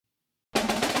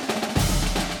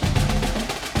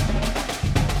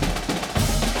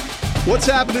What's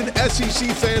happening, SEC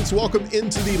fans? Welcome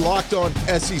into the Locked On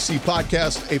SEC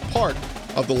podcast, a part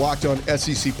of the Locked On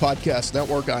SEC podcast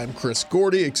network. I'm Chris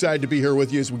Gordy, excited to be here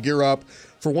with you as we gear up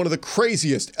for one of the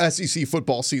craziest SEC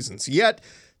football seasons yet.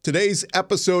 Today's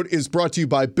episode is brought to you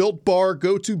by Built Bar.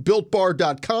 Go to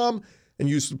BuiltBar.com and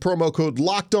use the promo code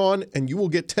LOCKEDON, and you will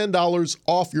get $10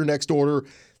 off your next order.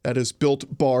 That is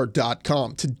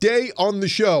BuiltBar.com. Today on the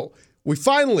show, we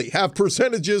finally have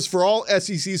percentages for all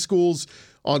SEC schools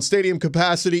on stadium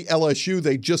capacity. LSU,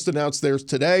 they just announced theirs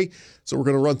today. So we're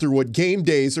going to run through what game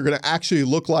days are going to actually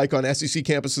look like on SEC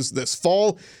campuses this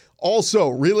fall. Also,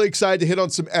 really excited to hit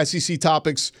on some SEC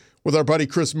topics with our buddy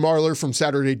Chris Marler from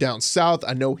Saturday Down South.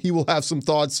 I know he will have some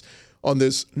thoughts on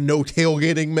this no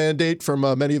tailgating mandate from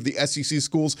many of the SEC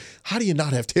schools. How do you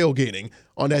not have tailgating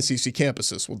on SEC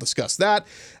campuses? We'll discuss that.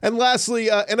 And lastly,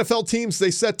 NFL teams, they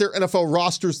set their NFL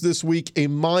rosters this week, a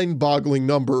mind-boggling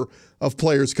number of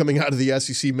players coming out of the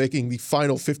SEC making the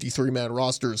final 53-man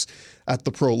rosters at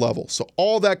the pro level. So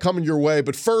all that coming your way.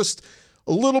 But first,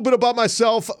 a little bit about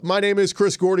myself. My name is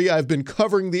Chris Gordy. I've been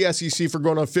covering the SEC for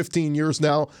going on 15 years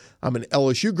now. I'm an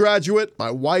LSU graduate. My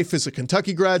wife is a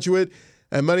Kentucky graduate.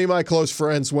 And many of my close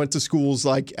friends went to schools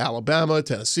like Alabama,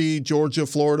 Tennessee, Georgia,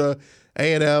 Florida,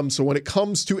 A&M. So when it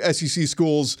comes to SEC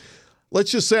schools,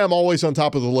 let's just say I'm always on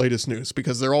top of the latest news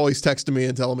because they're always texting me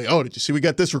and telling me, oh, did you see we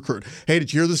got this recruit? Hey,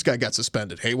 did you hear this guy got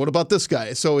suspended? Hey, what about this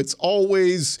guy? So it's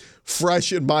always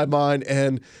fresh in my mind.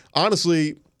 And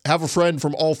honestly, I have a friend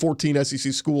from all 14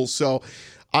 SEC schools. So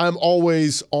I'm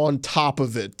always on top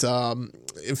of it.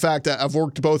 In fact, I've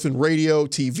worked both in radio,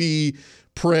 TV,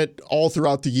 print all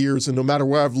throughout the years, and no matter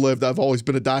where I've lived, I've always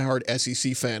been a diehard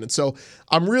SEC fan. And so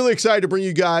I'm really excited to bring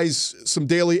you guys some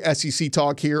daily SEC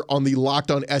talk here on the Locked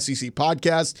On SEC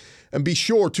podcast. And be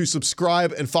sure to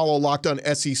subscribe and follow Locked On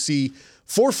SEC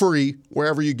for free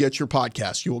wherever you get your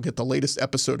podcast. You will get the latest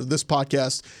episode of this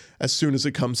podcast as soon as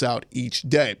it comes out each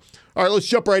day. All right, let's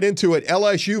jump right into it.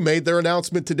 LSU made their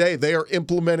announcement today. They are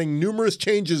implementing numerous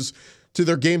changes to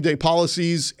their game day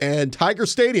policies, and Tiger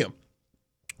Stadium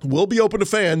will be open to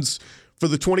fans for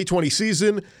the 2020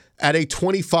 season at a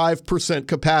 25%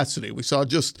 capacity. We saw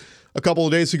just a couple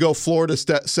of days ago, Florida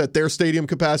set their stadium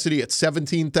capacity at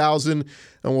 17,000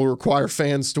 and will require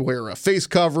fans to wear face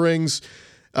coverings.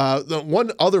 The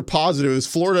one other positive is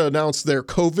Florida announced their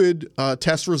COVID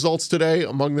test results today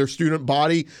among their student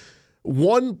body.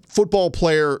 One football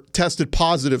player tested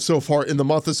positive so far in the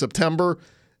month of September.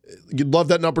 You'd love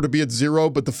that number to be at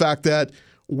 0, but the fact that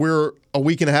we're a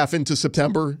week and a half into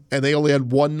September and they only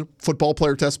had one football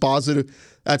player test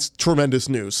positive, that's tremendous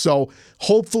news. So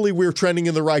hopefully we're trending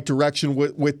in the right direction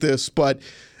with this, but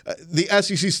the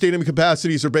SEC stadium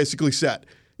capacities are basically set.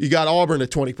 You got Auburn at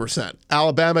 20%,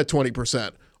 Alabama at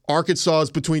 20%, Arkansas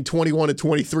is between 21 and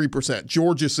 23%,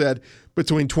 Georgia said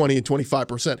between 20 and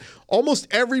 25%. Almost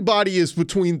everybody is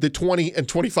between the 20 and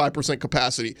 25%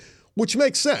 capacity, which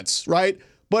makes sense, right?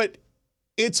 But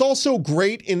it's also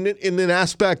great in an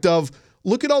aspect of,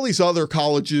 look at all these other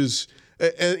colleges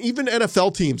and even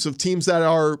NFL teams that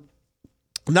are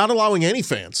not allowing any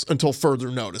fans until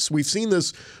further notice. We've seen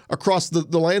this across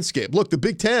the landscape. Look, the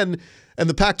Big Ten and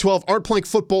the Pac-12 aren't playing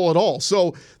football at all.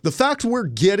 So the fact we're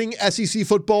getting SEC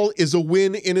football is a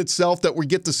win in itself, that we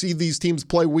get to see these teams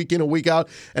play week in and week out.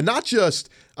 And not just,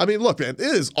 I mean, look, man, it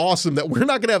is awesome that we're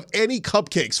not going to have any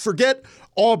cupcakes. Forget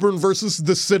Auburn versus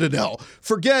the Citadel.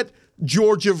 Forget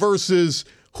Georgia versus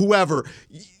whoever.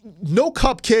 No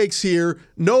cupcakes here.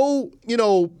 No,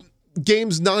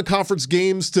 games, non-conference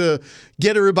games to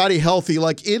get everybody healthy.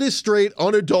 Like, it is straight,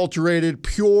 unadulterated,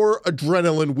 pure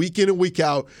adrenaline week in and week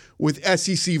out with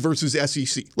SEC versus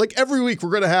SEC. Like, every week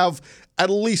we're going to have at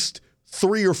least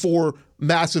 3 or 4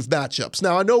 massive matchups.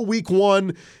 Now, I know week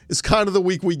 1 is kind of the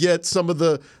week we get some of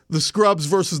the scrubs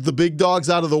versus the big dogs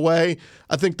out of the way.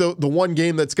 I think the one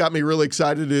game that's got me really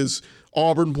excited is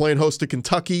Auburn playing host to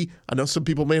Kentucky. I know some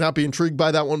people may not be intrigued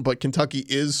by that one, but Kentucky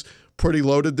is pretty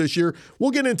loaded this year.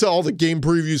 We'll get into all the game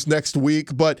previews next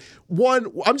week, but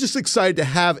I'm just excited to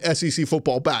have SEC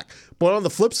football back. But on the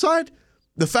flip side,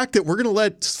 the fact that we're going to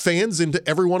let fans into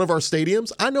every one of our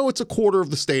stadiums, I know it's a quarter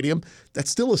of the stadium. That's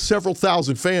still several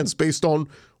thousand fans based on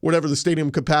whatever the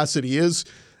stadium capacity is.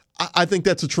 I think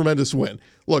that's a tremendous win.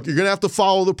 Look, you're going to have to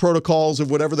follow the protocols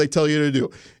of whatever they tell you to do.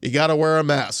 You got to wear a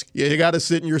mask. You got to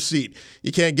sit in your seat.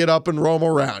 You can't get up and roam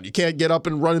around. You can't get up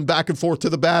and run back and forth to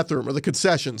the bathroom or the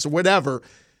concessions or whatever.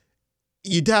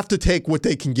 You'd have to take what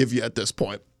they can give you at this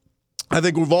point. I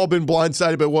think we've all been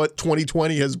blindsided by what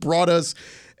 2020 has brought us,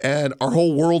 and our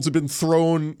whole worlds have been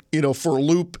thrown, for a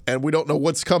loop, and we don't know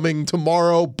what's coming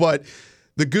tomorrow. But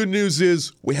the good news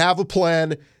is we have a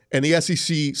plan, and the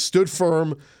SEC stood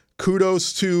firm.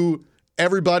 Kudos to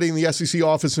everybody in the SEC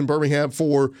office in Birmingham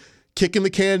for kicking the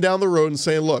can down the road and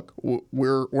saying, look,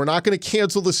 we're not going to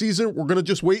cancel the season. We're going to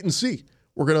just wait and see.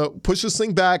 We're going to push this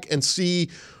thing back and see,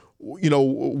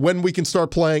 when we can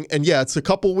start playing. And yeah, it's a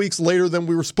couple weeks later than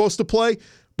we were supposed to play,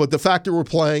 but the fact that we're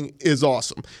playing is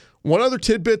awesome. One other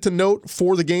tidbit to note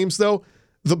for the games, though,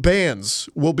 the bands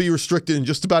will be restricted in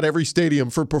just about every stadium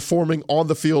for performing on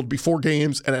the field before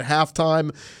games and at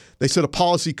halftime. They said a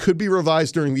policy could be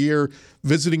revised during the year.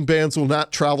 Visiting bands will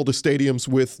not travel to stadiums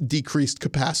with decreased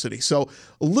capacity. So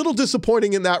a little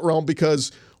disappointing in that realm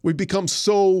because we've become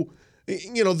so,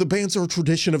 the bands are a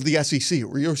tradition of the SEC.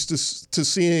 We're used to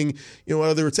seeing,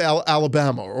 whether it's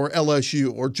Alabama or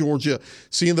LSU or Georgia,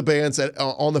 seeing the bands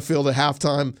on the field at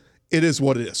halftime. It is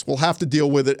what it is. We'll have to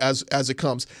deal with it as it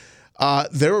comes.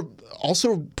 They're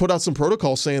also put out some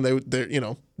protocols saying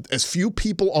they're as few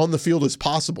people on the field as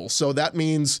possible. So that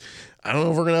means, I don't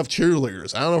know if we're going to have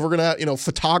cheerleaders. I don't know if we're going to have,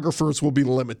 photographers will be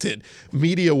limited.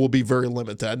 Media will be very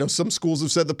limited. I know some schools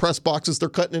have said the press boxes, they're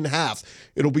cutting in half.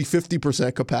 It'll be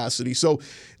 50% capacity. So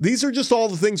these are just all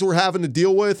the things we're having to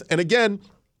deal with. And again,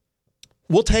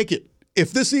 we'll take it.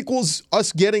 If this equals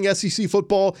us getting SEC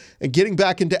football and getting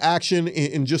back into action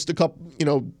in just a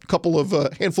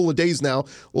handful of days now, a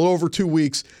little over 2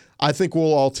 weeks, I think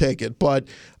we'll all take it. But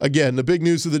again, the big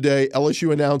news of the day,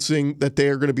 LSU announcing that they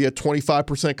are going to be at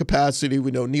 25% capacity. We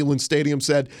know Neyland Stadium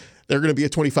said they're going to be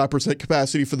at 25%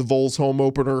 capacity for the Vols home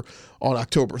opener on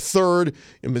October 3rd.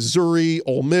 In Missouri,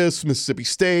 Ole Miss, Mississippi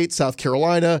State, South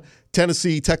Carolina,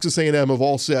 Tennessee, Texas A&M have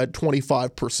all said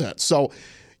 25%. So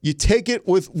you take it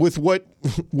with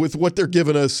what they're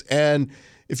giving us, and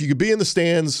if you could be in the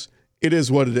stands, it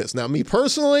is what it is. Now, me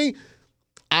personally,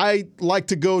 I like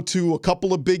to go to a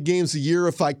couple of big games a year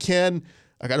if I can.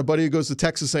 I got a buddy who goes to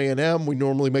Texas A&M. We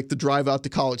normally make the drive out to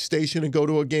College Station and go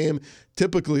to a game.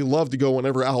 Typically love to go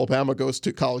whenever Alabama goes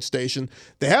to College Station.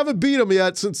 They haven't beat them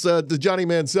yet since the Johnny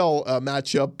Manziel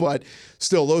matchup, but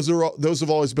still, those have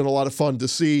always been a lot of fun to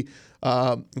see.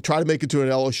 Try to make it to an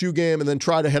LSU game and then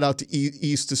try to head out to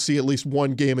East to see at least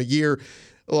one game a year.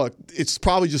 Look, it's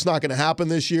probably just not going to happen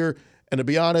this year. And to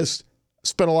be honest,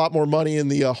 spent a lot more money in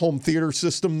the home theater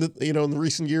system, in the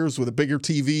recent years with a bigger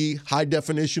TV, high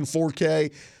definition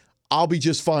 4K. I'll be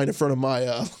just fine in front of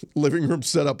my living room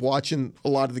setup watching a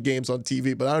lot of the games on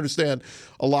TV. But I understand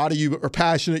a lot of you are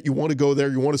passionate. You want to go there.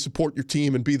 You want to support your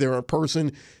team and be there in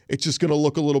person. It's just going to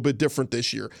look a little bit different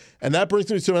this year. And that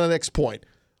brings me to my next point.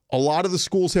 A lot of the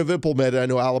schools have implemented, I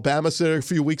know Alabama said it a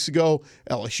few weeks ago,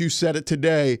 LSU said it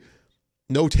today,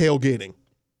 no tailgating.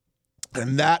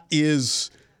 And that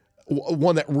is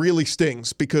one that really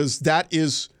stings because that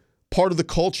is part of the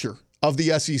culture of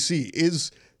the SEC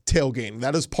is tailgating.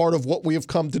 That is part of what we have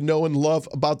come to know and love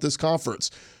about this conference.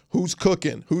 Who's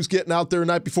cooking? Who's getting out there the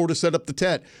night before to set up the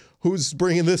tent? Who's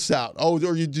bringing this out? Oh,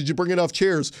 did you bring enough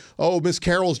chairs? Oh, Miss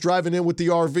Carroll's driving in with the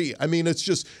RV. I mean, it's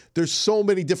just there's so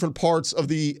many different parts of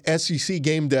the SEC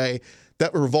game day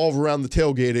that revolve around the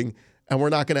tailgating, and we're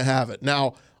not going to have it.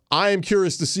 Now, I am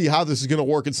curious to see how this is going to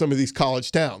work in some of these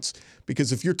college towns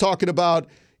because if you're talking about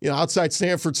outside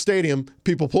Stanford Stadium,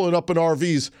 people pulling up in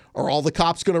RVs, are all the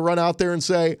cops going to run out there and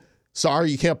say,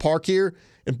 sorry, you can't park here?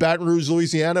 In Baton Rouge,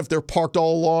 Louisiana, if they're parked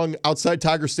all along outside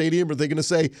Tiger Stadium, are they going to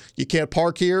say, you can't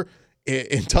park here?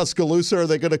 In Tuscaloosa, are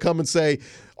they going to come and say,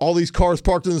 all these cars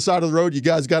parked on the side of the road, you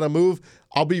guys got to move?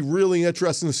 I'll be really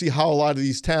interested to see how a lot of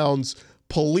these towns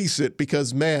police it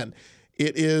because, man,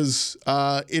 it is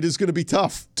going to be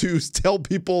tough to tell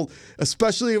people,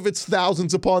 especially if it's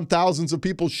thousands upon thousands of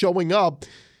people showing up,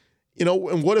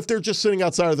 and what if they're just sitting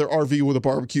outside of their RV with a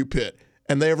barbecue pit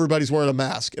and everybody's wearing a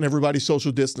mask and everybody's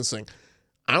social distancing?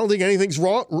 I don't think anything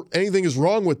is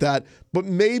wrong with that, but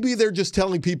maybe they're just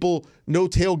telling people no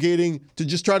tailgating to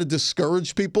just try to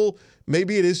discourage people.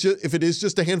 Maybe if it is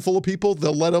just a handful of people,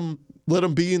 they'll let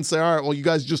them be and say, all right, well, you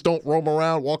guys just don't roam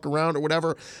around, walk around or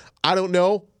whatever. I don't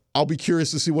know. I'll be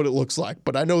curious to see what it looks like,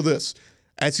 but I know this.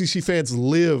 SEC fans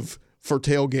live for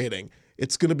tailgating.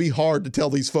 It's going to be hard to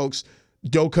tell these folks,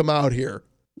 don't come out here.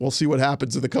 We'll see what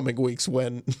happens in the coming weeks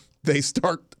when they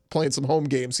start playing some home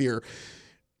games here.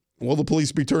 Will the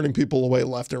police be turning people away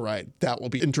left and right? That will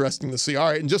be interesting to see. All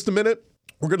right, in just a minute,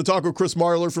 we're going to talk with Chris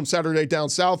Marlar from Saturday Down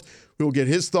South, who will get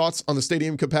his thoughts on the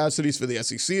stadium capacities for the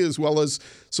SEC, as well as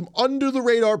some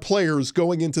under-the-radar players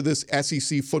going into this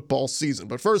SEC football season.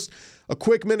 But first, a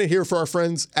quick minute here for our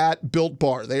friends at Built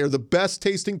Bar. They are the best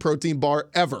tasting protein bar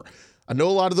ever. I know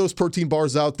a lot of those protein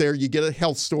bars out there you get at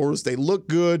health stores. They look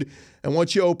good, and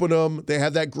once you open them, they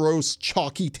have that gross,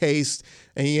 chalky taste,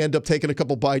 and you end up taking a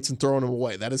couple bites and throwing them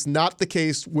away. That is not the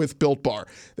case with Built Bar.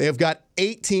 They have got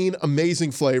 18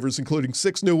 amazing flavors, including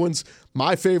 6 new ones.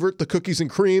 My favorite, the cookies and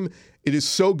cream. It is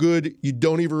so good, you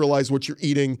don't even realize what you're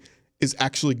eating is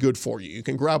actually good for you. You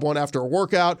can grab one after a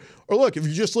workout, or look, if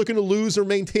you're just looking to lose or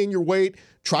maintain your weight,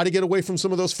 try to get away from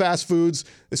some of those fast foods.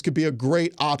 This could be a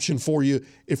great option for you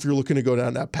if you're looking to go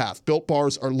down that path. Built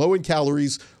Bars are low in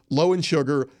calories, low in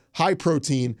sugar, high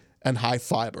protein, and high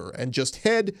fiber. And just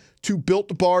head to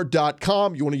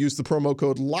BuiltBar.com. You want to use the promo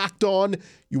code LOCKEDON.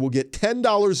 You will get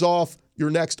 $10 off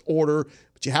your next order,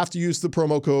 but you have to use the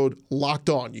promo code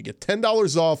LOCKEDON. You get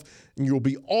 $10 off, and you'll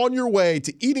be on your way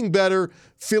to eating better,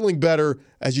 feeling better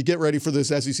as you get ready for this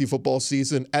SEC football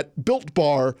season at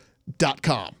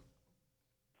BuiltBar.com.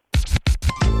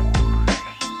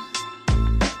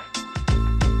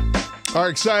 All right,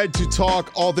 excited to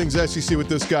talk all things SEC with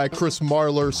this guy, Chris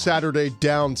Marlar. Saturday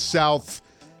Down South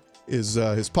is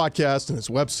his podcast and his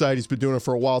website. He's been doing it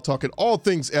for a while, talking all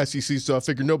things SEC, so I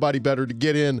figured nobody better to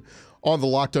get in on the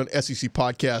Locked On SEC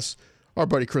podcast, our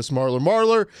buddy Chris Marlar.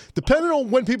 Marlar, depending on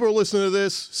when people are listening to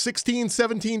this, 16,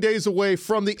 17 days away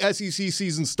from the SEC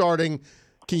season starting.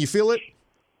 Can you feel it?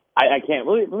 I can't.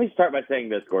 Let me start by saying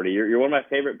this, Gordy. You're one of my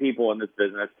favorite people in this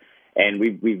business. And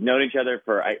we've known each other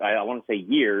for, I want to say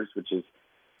years, which is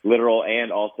literal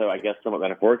and also, I guess, somewhat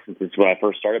metaphoric since it's when I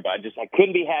first started. But I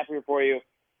couldn't be happier for you.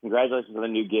 Congratulations on the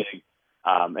new gig.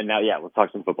 And now, let's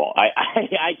talk some football.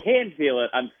 I can feel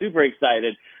it. I'm super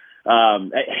excited.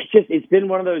 It's been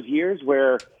one of those years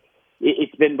where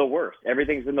it's been the worst.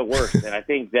 Everything's been the worst. And I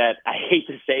think that I hate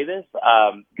to say this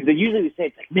because usually we say,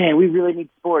 it's like, man, we really need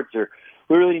sports or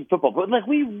we really need football. But,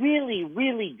 we really,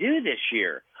 really do this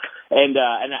year. And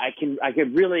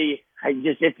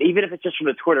even if it's just from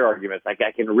the Twitter arguments, I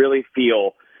can really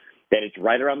feel that it's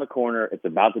right around the corner. It's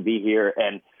about to be here.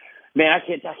 And man, I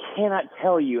cannot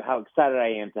tell you how excited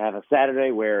I am to have a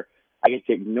Saturday where I get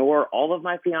to ignore all of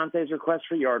my fiance's requests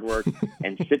for yard work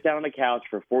and sit down on the couch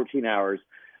for 14 hours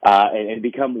and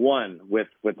become one with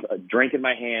a drink in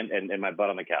my hand and my butt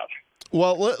on the couch.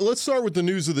 Well, let's start with the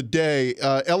news of the day.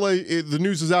 The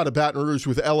news is out of Baton Rouge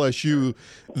with LSU.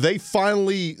 They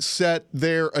finally set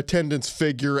their attendance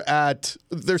figure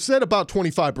they're set about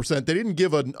 25%. They didn't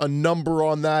give a number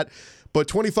on that, but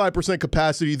 25%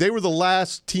 capacity. They were the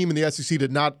last team in the SEC to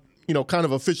not, kind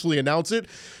of officially announce it.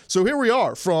 So here we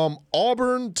are, from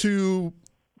Auburn to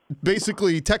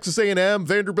basically Texas A&M,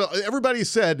 Vanderbilt. Everybody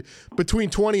said between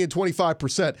 20 and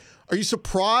 25%. Are you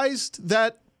surprised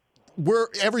that where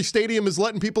every stadium is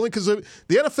letting people in? Because the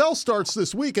NFL starts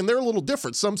this week, and they're a little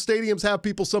different. Some stadiums have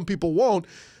people, some people won't.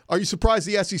 Are you surprised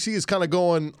the SEC is kind of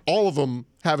going, all of them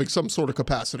having some sort of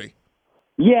capacity?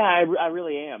 Yeah, I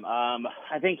really am.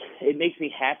 I think it makes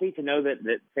me happy to know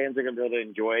that fans are going to be able to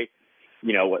enjoy,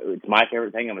 it's my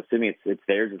favorite thing. I'm assuming it's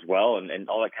theirs as well and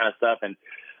all that kind of stuff. And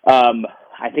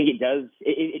I think it does.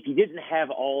 If you didn't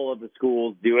have all of the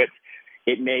schools do it,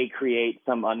 it may create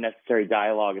some unnecessary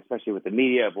dialogue, especially with the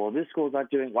media. Well, this school's not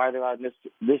doing. Why are they allowing this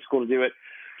school to do it?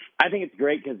 I think it's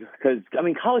great because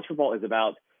college football is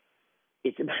about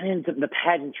the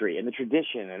pageantry and the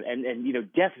tradition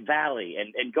and Death Valley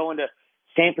and going to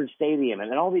Sanford Stadium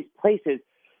and all these places.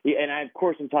 And of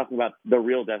course, I'm talking about the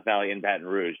real Death Valley in Baton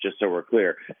Rouge, just so we're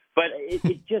clear. But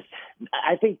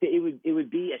I think that it would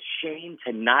be a shame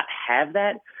to not have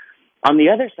that. On the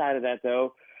other side of that,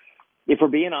 though, if we're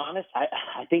being honest,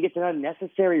 I think it's an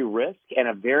unnecessary risk and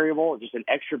a variable, just an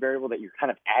extra variable that you're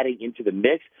kind of adding into the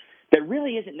mix that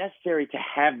really isn't necessary to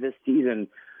have this season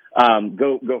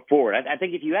go forward. I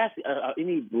think if you ask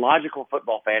any logical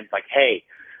football fans, like, hey,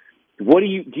 what do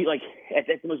you like at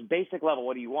the most basic level,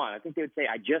 what do you want? I think they would say,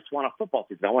 I just want a football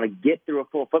season. I want to get through a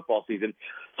full football season.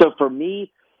 So for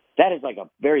me, that is like a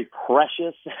very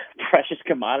precious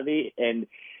commodity. And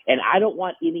I don't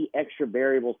want any extra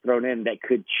variables thrown in that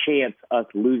could chance us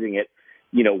losing it,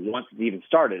 once it's even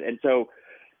started. And so,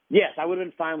 yes, I would have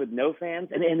been fine with no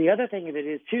fans. And the other thing of it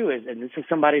is, too, and this is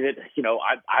somebody that,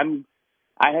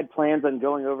 I had plans on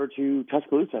going over to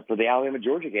Tuscaloosa for the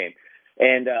Alabama-Georgia game.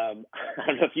 And I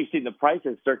don't know if you've seen the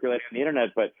prices circulating on the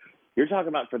internet, but you're talking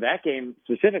about for that game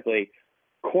specifically,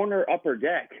 corner upper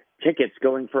deck tickets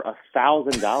going for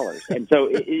 $1,000. And so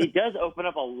it does open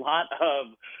up a lot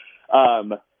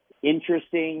of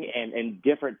interesting and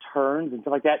different turns and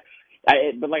stuff like that.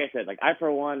 But like I said,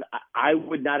 for one, I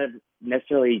would not have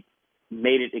necessarily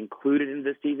made it included in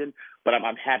this season, but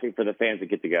I'm happy for the fans that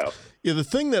get to go. Yeah, the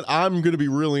thing that I'm going to be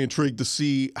really intrigued to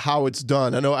see how it's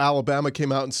done. I know Alabama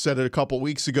came out and said it a couple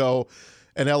weeks ago,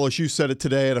 and LSU said it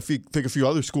today, and I think a few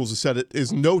other schools have said it,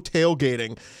 is no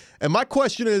tailgating. And my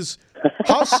question is,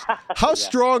 how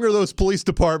strong are those police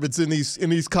departments in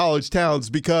these college towns?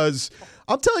 Because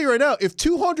I'm telling you right now, if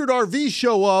 200 RVs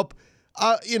show up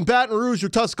in Baton Rouge or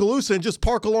Tuscaloosa and just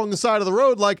park along the side of the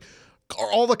road, like, are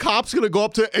all the cops going to go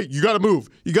up to, hey, you got to move.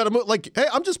 You got to move. Like, hey,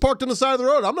 I'm just parked on the side of the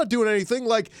road. I'm not doing anything.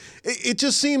 Like, it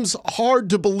just seems hard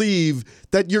to believe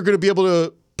that you're going to be able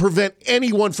to prevent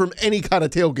anyone from any kind of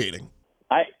tailgating.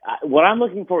 What I'm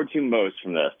looking forward to most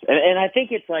from this, and I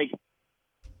think it's like,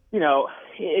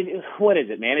 what is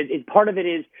it, man? Part of it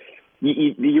is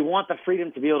you want the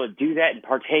freedom to be able to do that and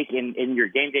partake in your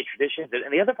game day traditions.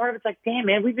 And the other part of it's like, damn,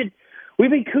 man, we've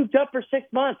been cooped up for 6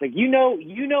 months. Like, you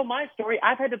know my story.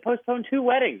 I've had to postpone 2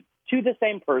 weddings to the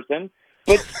same person,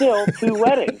 but still 2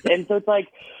 weddings. And so it's like,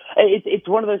 it's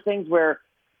one of those things where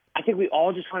I think we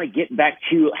all just want to get back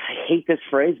to, I hate this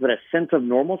phrase, but a sense of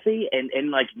normalcy and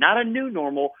like not a new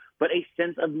normal, but a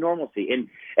sense of normalcy. And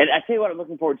I tell you what I'm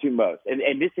looking forward to most.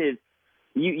 And this is,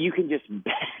 you can just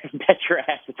bet your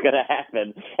ass it's going to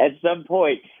happen. At some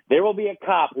point, there will be a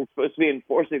cop who's supposed to be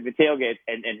enforcing the tailgate,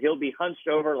 and he'll be hunched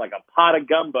over like a pot of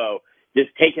gumbo, just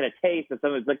taking a taste, and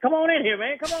someone's like, come on in here,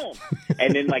 man, come on.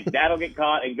 And then, like, that'll get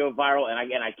caught and go viral,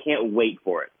 and I can't wait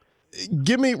for it.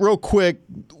 Give me real quick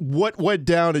what went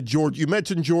down at Georgia. You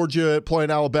mentioned Georgia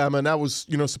playing Alabama, and that was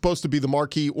supposed to be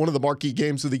one of the marquee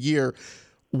games of the year.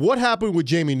 What happened with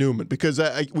Jamie Newman? Because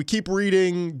we keep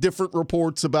reading different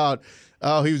reports about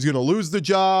he was going to lose the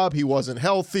job, he wasn't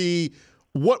healthy.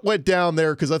 What went down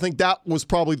there? Because I think that was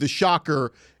probably the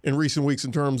shocker in recent weeks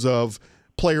in terms of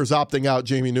players opting out.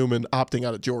 Jamie Newman opting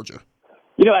out of Georgia.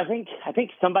 I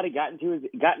think somebody got in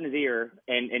his ear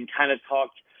and kind of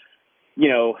talked.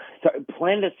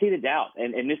 Planted a seed of doubt.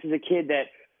 And this is a kid that,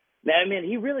 I mean,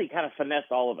 he really kind of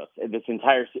finessed all of us this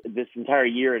entire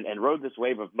year and rode this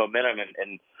wave of momentum.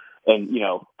 And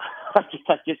I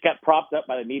just got propped up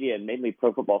by the media and mainly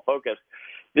Pro Football Focus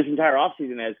this entire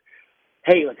offseason as,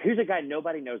 hey, look, here's a guy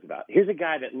nobody knows about. Here's a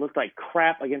guy that looked like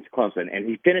crap against Clemson, and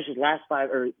he finished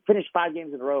 5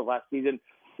 games in a row last season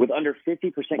with under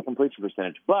 50% completion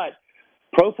percentage. But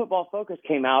Pro Football Focus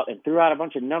came out and threw out a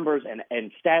bunch of numbers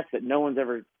and stats that no one's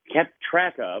ever kept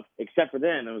track of except for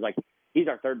them. It was like, he's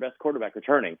our third best quarterback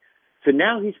returning. So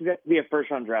now he's going to be a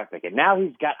first-round draft pick, and now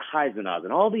he's got Heisman odds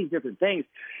and all these different things.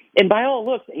 And by all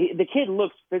looks, the kid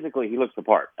looks the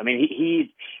part. I mean, he's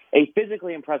a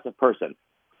physically impressive person.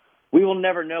 We will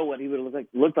never know what he would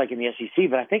look like in the SEC,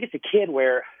 but I think it's a kid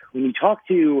where when you talk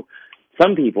to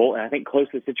some people, and I think close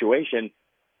to the situation,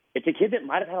 it's a kid that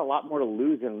might have had a lot more to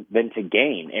lose than to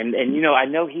gain. And I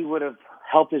know he would have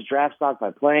helped his draft stock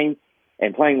by playing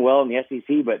well in the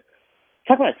SEC, but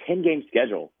talk about a 10-game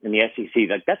schedule in the SEC.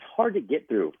 Like, that's hard to get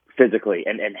through physically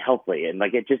and healthily. And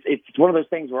like, it's one of those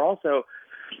things where also,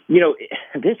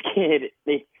 this kid,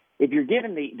 if you're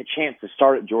given the chance to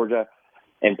start at Georgia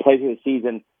and play through the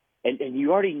season, and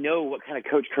you already know what kind of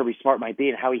coach Kirby Smart might be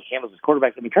and how he handles his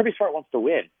quarterbacks. I mean, Kirby Smart wants to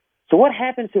win. So what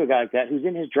happens to a guy like that who's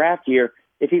in his draft year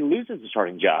if he loses the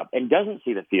starting job and doesn't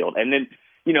see the field? And then,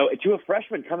 to a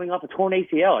freshman coming off a torn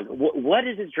ACL, like, what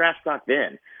is his draft stock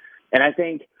then? And I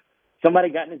think somebody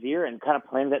got in his ear and kind of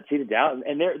planted that seed of doubt.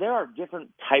 And there are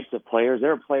different types of players.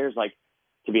 There are players like,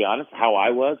 to be honest, how I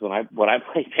was when I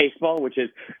played baseball, which is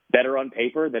better on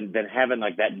paper than having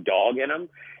like that dog in him.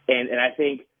 And I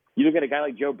think you look at a guy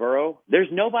like Joe Burrow, there's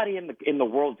nobody in the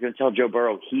world who's going to tell Joe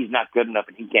Burrow he's not good enough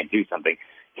and he can't do something.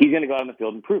 He's going to go out on the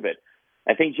field and prove it.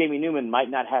 I think Jamie Newman might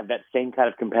not have that same kind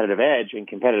of competitive edge and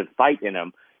competitive fight in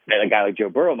him that a guy like Joe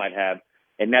Burrow might have.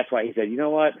 And that's why he said, you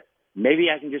know what, maybe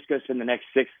I can just go spend the next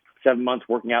 6-7 months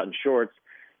working out in shorts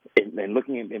and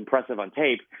looking impressive on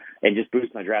tape and just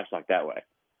boost my draft stock that way.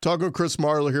 Talking with Chris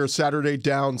Marlar here,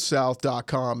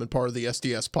 SaturdayDownSouth.com and part of the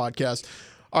SDS podcast.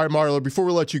 All right, Marlar, before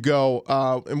we let you go,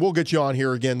 and we'll get you on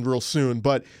here again real soon,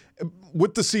 but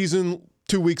with the season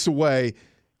 2 weeks away,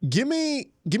 give me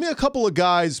a couple of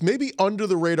guys, maybe under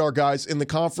the radar guys in the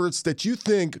conference that you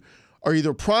think are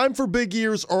either primed for big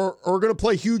years or are going to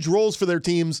play huge roles for their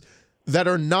teams that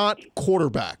are not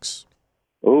quarterbacks.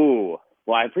 Ooh,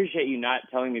 well, I appreciate you not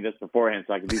telling me this beforehand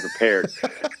so I can be prepared.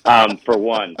 For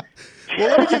one.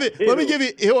 Well,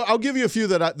 I'll give you a few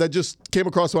that just came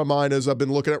across my mind as I've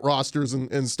been looking at rosters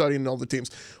and studying all the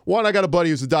teams. One, I got a buddy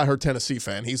who's a diehard Tennessee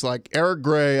fan. He's like, Eric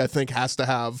Gray, I think, has to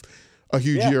have a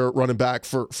huge year running back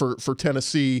for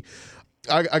Tennessee.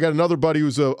 I got another buddy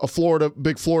who's a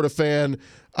big Florida fan.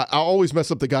 I always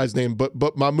mess up the guy's name,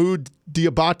 but Mahmoud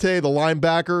Diabate, the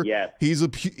linebacker, yes.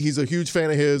 he's a huge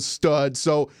fan of his, stud.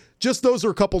 So just those are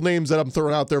a couple names that I'm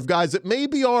throwing out there of guys that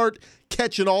maybe aren't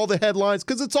catching all the headlines,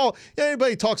 because it's all,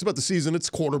 anybody talks about the season, it's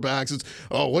quarterbacks. It's,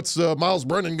 what's Miles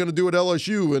Brennan going to do at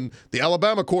LSU, and the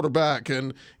Alabama quarterback,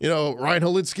 and, Ryan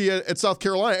Hilinski at South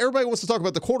Carolina. Everybody wants to talk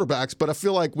about the quarterbacks, but I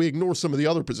feel like we ignore some of the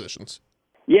other positions.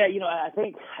 Yeah,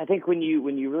 I think when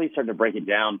you really start to break it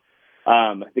down,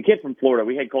 the kid from Florida,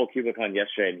 we had Cole Kubik on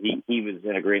yesterday, and he was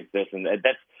in agreement with this, and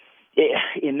that's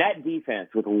in that defense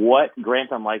with what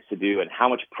Grantham likes to do and how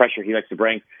much pressure he likes to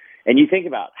bring. And you think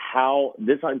about how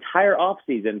this entire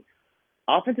offseason,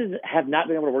 offenses have not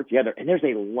been able to work together, and there's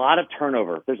a lot of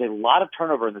turnover. There's a lot of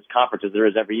turnover in this conference, as there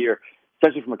is every year,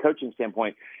 especially from a coaching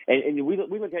standpoint. And we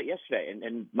looked at it yesterday,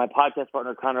 and my podcast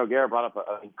partner, Conor O'Gara, brought up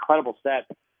an incredible stat.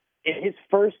 In his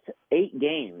first 8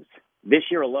 games this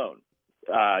year alone,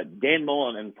 Dan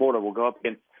Mullen in Florida will go up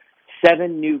against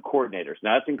 7 new coordinators.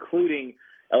 Now, that's including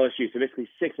LSU, so basically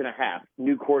 6.5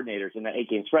 new coordinators in that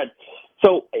 8-game spread.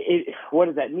 So what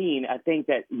does that mean? I think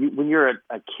that when you're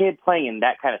a kid playing in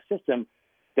that kind of system,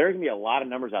 there are going to be a lot of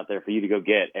numbers out there for you to go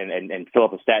get and fill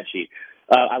up a stat sheet.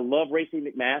 I love Racey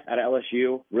McMath out of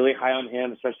LSU. Really high on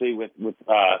him, especially with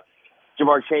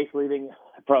Jamar Chase leaving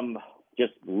from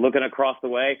just looking across the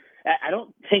way. I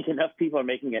don't think enough people are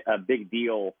making a big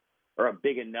deal or a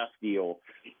big enough deal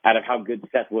out of how good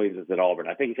Seth Williams is at Auburn.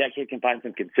 I think if that kid can find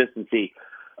some consistency,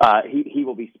 he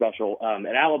will be special.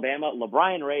 At Alabama,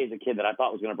 LeBrian Ray is a kid that I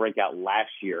thought was going to break out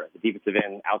last year at the defensive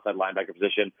end, outside linebacker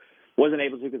position. Wasn't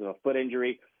able to because of a foot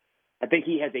injury. I think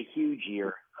he has a huge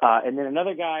year. And then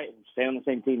another guy, stay on the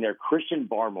same team there, Christian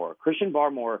Barmore.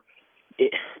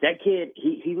 That kid,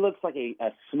 he looks like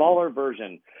a smaller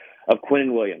version of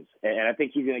Quinnen Williams, and I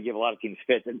think he's going to give a lot of teams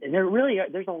fits. And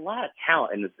there's a lot of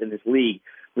talent in this league,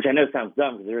 which I know sounds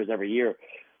dumb because there is every year.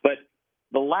 But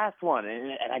the last one,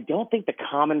 and I don't think the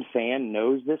common fan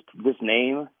knows this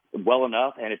name well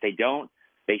enough, and if they don't,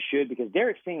 they should, because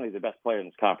Derek Stingley is the best player in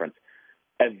this conference.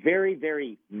 A very,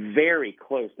 very, very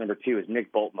close number 2 is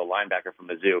Nick Bolton, the linebacker from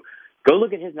Mizzou. Go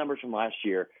look at his numbers from last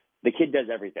year. The kid does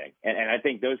everything, and I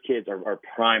think those kids are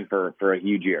primed for a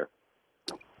huge year.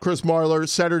 Chris Marlar,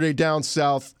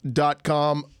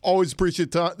 SaturdayDownSouth.com. Always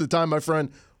appreciate the time, my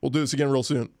friend. We'll do this again real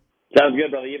soon. Sounds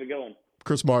good, brother. You have a good one.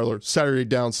 Chris Marlar, Saturday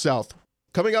Down South.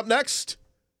 Coming up next,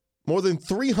 more than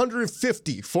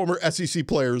 350 former SEC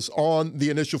players on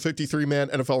the initial 53-man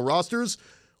NFL rosters.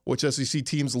 Which SEC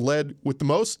teams led with the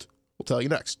most? We'll tell you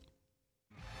next.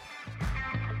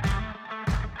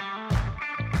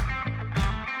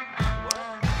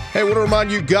 Hey, I want to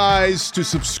remind you guys to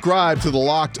subscribe to the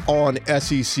Locked On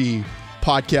SEC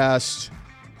podcast.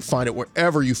 Find it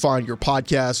wherever you find your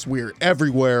podcasts. We're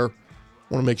everywhere.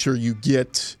 I want to make sure you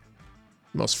get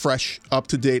the most fresh,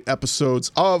 up-to-date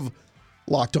episodes of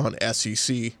Locked On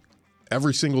SEC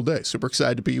every single day. Super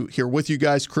excited to be here with you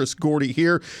guys. Chris Gordy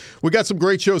here. We got some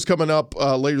great shows coming up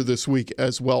later this week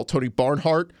as well. Tony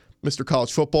Barnhart, Mr.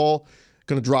 College Football,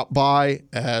 going to drop by,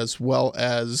 as well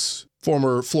as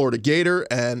former Florida Gator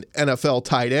and NFL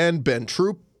tight end Ben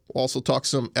Troop. We'll also talk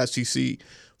some SEC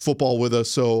football with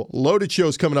us. So loaded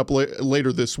shows coming up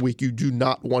later this week. You do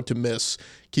not want to miss.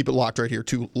 Keep it locked right here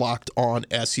to Locked On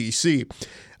SEC.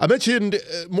 I mentioned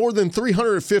more than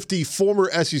 350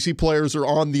 former SEC players are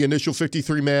on the initial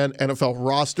 53-man NFL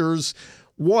rosters.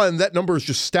 One, that number is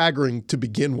just staggering to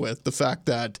begin with. The fact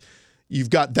that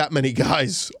you've got that many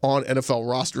guys on NFL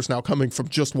rosters now coming from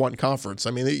just one conference.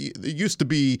 I mean, it used to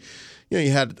be,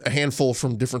 you had a handful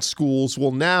from different schools.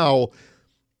 Well, now,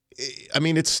 I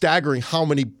mean, it's staggering how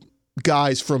many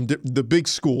guys from the big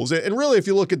schools. And really, if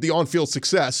you look at the on-field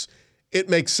success, it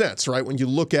makes sense, right? When you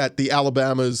look at the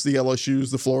Alabamas, the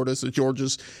LSUs, the Floridas, the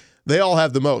Georgias, they all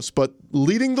have the most. But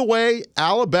leading the way,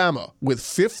 Alabama with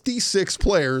 56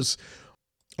 players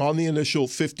on the initial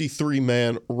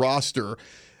 53-man roster.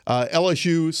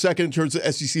 LSU second in terms of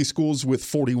SEC schools with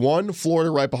 41.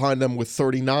 Florida right behind them with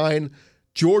 39.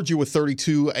 Georgia with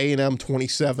 32. A&M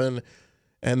 27.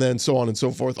 And then so on and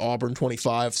so forth. Auburn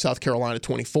 25. South Carolina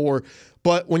 24.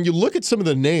 But when you look at some of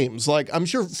the names, like I'm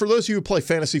sure for those of you who play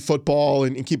fantasy football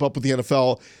and keep up with the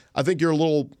NFL, I think you're a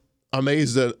little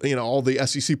amazed at all the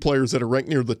SEC players that are ranked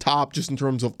near the top just in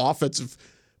terms of offensive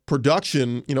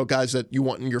production, guys that you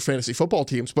want in your fantasy football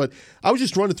teams. But I was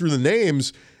just running through the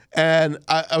names, and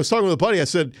I was talking with a buddy. I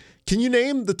said, can you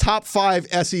name the top 5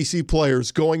 SEC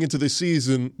players going into this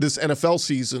season, this NFL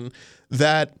season,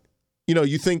 that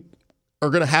you think are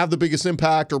going to have the biggest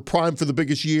impact or prime for the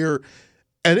biggest year?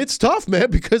 And it's tough, man,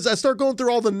 because I start going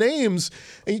through all the names,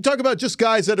 and you talk about just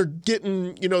guys that are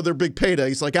getting, their big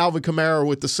paydays, like Alvin Kamara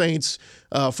with the Saints,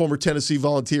 former Tennessee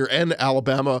Volunteer and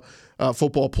Alabama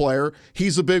football player.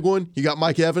 He's a big one. You got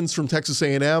Mike Evans from Texas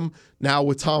A&M, now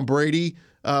with Tom Brady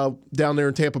down there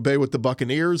in Tampa Bay with the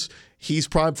Buccaneers. He's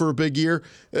primed for a big year.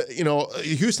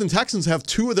 Houston Texans have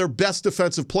two of their best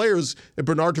defensive players,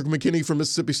 Bernard McKinney from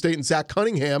Mississippi State and Zach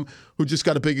Cunningham, who just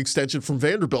got a big extension from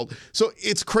Vanderbilt. So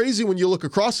it's crazy when you look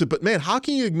across it, but man, how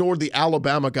can you ignore the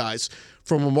Alabama guys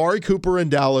from Amari Cooper in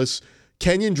Dallas,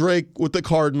 Kenyon Drake with the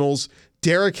Cardinals,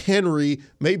 Derrick Henry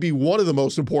may be one of the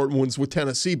most important ones with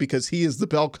Tennessee because he is the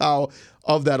bell cow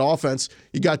of that offense.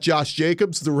 You got Josh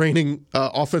Jacobs, the reigning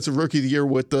offensive rookie of the year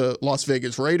with the Las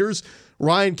Vegas Raiders.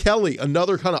 Ryan Kelly,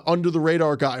 another kind of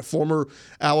under-the-radar guy, former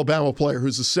Alabama player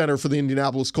who's the center for the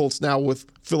Indianapolis Colts now with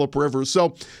Phillip Rivers.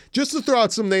 So just to throw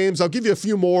out some names, I'll give you a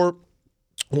few more.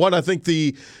 One, I think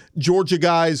the Georgia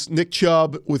guys, Nick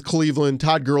Chubb with Cleveland,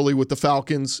 Todd Gurley with the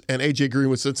Falcons, and A.J. Green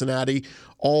with Cincinnati,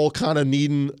 all kind of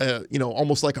needing,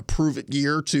 almost like a prove-it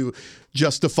year to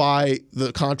justify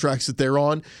the contracts that they're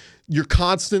on. Your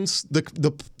constants, the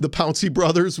Pouncey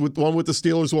brothers, with one with the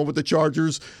Steelers, one with the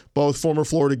Chargers, both former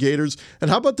Florida Gators. And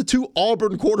how about the two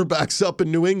Auburn quarterbacks up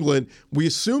in New England? We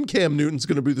assume Cam Newton's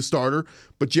going to be the starter,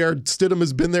 but Jarrett Stidham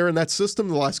has been there in that system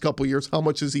the last couple of years. How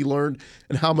much has he learned,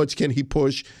 and how much can he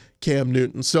push Cam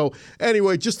Newton? So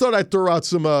anyway, just thought I'd throw out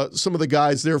some of the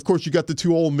guys there. Of course, you got the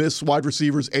two Ole Miss wide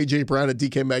receivers, A.J. Brown and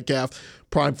DK Metcalf,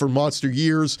 prime for monster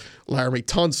years. Laramie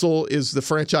Tunsil is the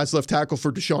franchise left tackle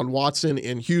for Deshaun Watson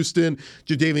in Houston.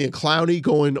 Jadeveon Clowney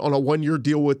going on a one-year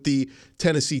deal with the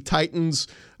Tennessee Titans,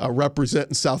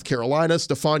 representing South Carolina.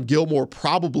 Stephon Gilmore,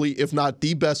 probably, if not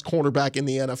the best cornerback in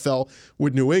the NFL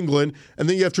with New England. And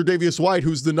then you have Tre'Davious White,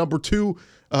 who's the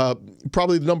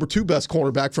probably the number two best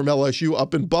cornerback from LSU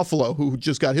up in Buffalo, who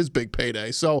just got his big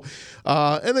payday. So,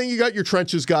 and then you got your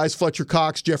trenches guys, Fletcher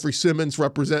Cox, Jeffrey Simmons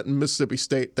representing Mississippi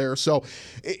State there. So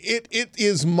it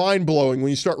is mind-blowing when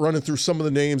you start running through some of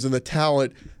the names and the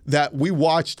talent that we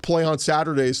watched play on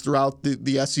Saturdays throughout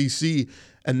the SEC,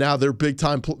 and now they're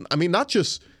big-time. Not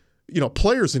just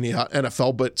players in the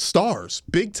NFL, but stars,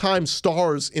 big-time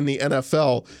stars in the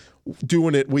NFL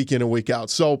doing it week in and week out.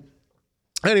 So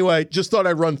anyway, just thought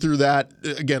I'd run through that.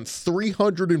 Again,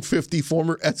 350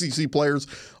 former SEC players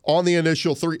on the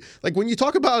initial three. Like when you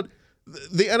talk about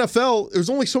the NFL, there's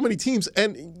only so many teams,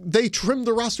 and they trimmed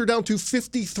the roster down to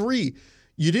 53.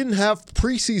 You didn't have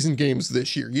preseason games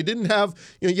this year. You didn't have,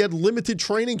 you had limited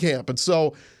training camp. And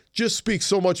so just speaks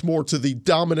so much more to the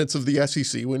dominance of the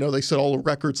SEC. We know they set all the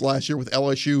records last year with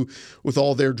LSU, with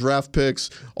all their draft picks,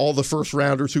 all the first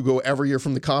rounders who go every year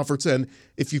from the conference. And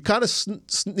if you kind of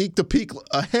sneak the peek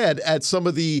ahead at some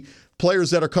of the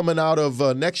players that are coming out of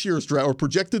next year's draft or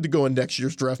projected to go in next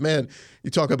year's draft, man, you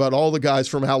talk about all the guys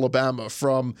from Alabama,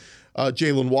 from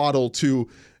Jalen Waddle to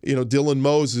Dylan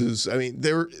Moses.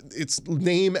 It's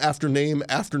name after name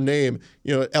after name.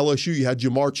 At LSU, you had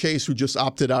Jamar Chase, who just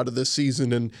opted out of this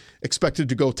season and expected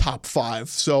to go top 5.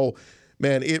 So,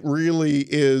 man, it really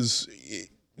is.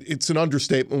 It's an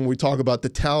understatement when we talk about the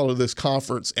talent of this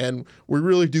conference, and we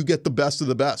really do get the best of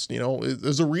the best.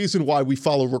 There's a reason why we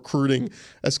follow recruiting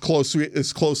as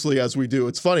closely as we do.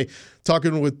 It's funny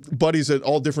talking with buddies at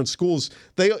all different schools.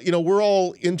 We're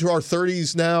all into our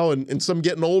 30s now, and some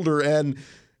getting older, and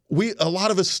a lot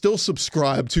of us still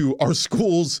subscribe to our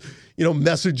school's,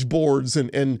 message boards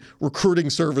and recruiting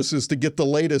services to get the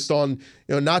latest on,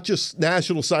 not just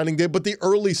National Signing Day, but the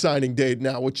early signing day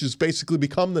now, which has basically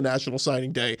become the National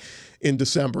Signing Day in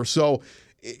December. So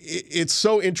it's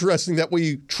so interesting that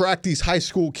we track these high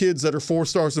school kids that are 4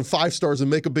 stars and 5 stars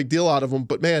and make a big deal out of them.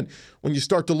 But man, when you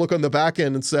start to look on the back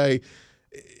end and say,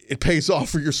 it pays off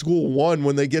for your school, one,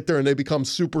 when they get there and they become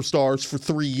superstars for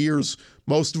 3 years,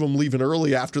 most of them leaving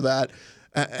early after that,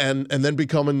 and then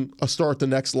becoming a star at the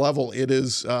next level. It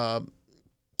is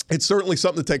it's certainly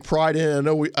something to take pride in. I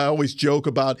know I always joke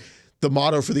about the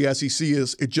motto for the SEC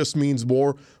is it just means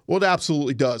more. Well, it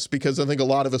absolutely does, because I think a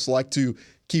lot of us like to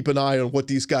keep an eye on what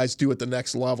these guys do at the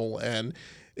next level, and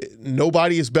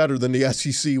nobody is better than the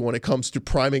SEC when it comes to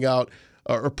priming out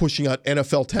or pushing out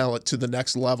NFL talent to the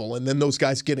next level, and then those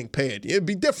guys getting paid. It'd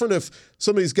be different if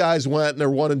some of these guys went and they're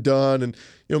one and done and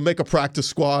make a practice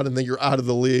squad and then you're out of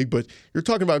the league. But you're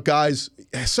talking about guys,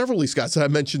 several of these guys that I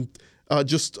mentioned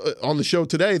just on the show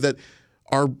today that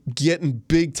are getting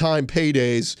big time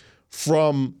paydays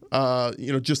from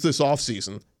just this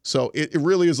offseason. So it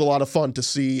really is a lot of fun to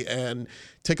see and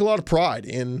take a lot of pride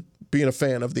in being a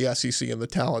fan of the SEC and the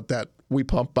talent that we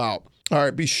pump out. All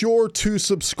right, be sure to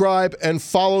subscribe and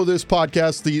follow this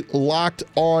podcast, the Locked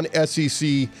On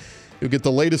SEC You'll get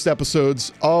the latest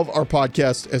episodes of our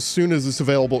podcast as soon as it's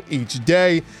available each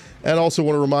day. And also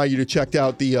want to remind you to check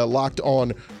out the Locked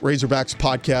On Razorbacks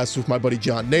podcast with my buddy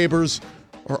John Neighbors,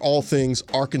 or all things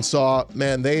Arkansas.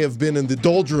 Man, they have been in the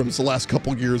doldrums the last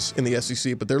couple years in the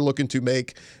SEC, but they're looking to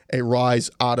make a rise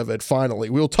out of it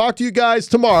finally. We'll talk to you guys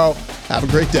tomorrow. Have a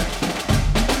great day.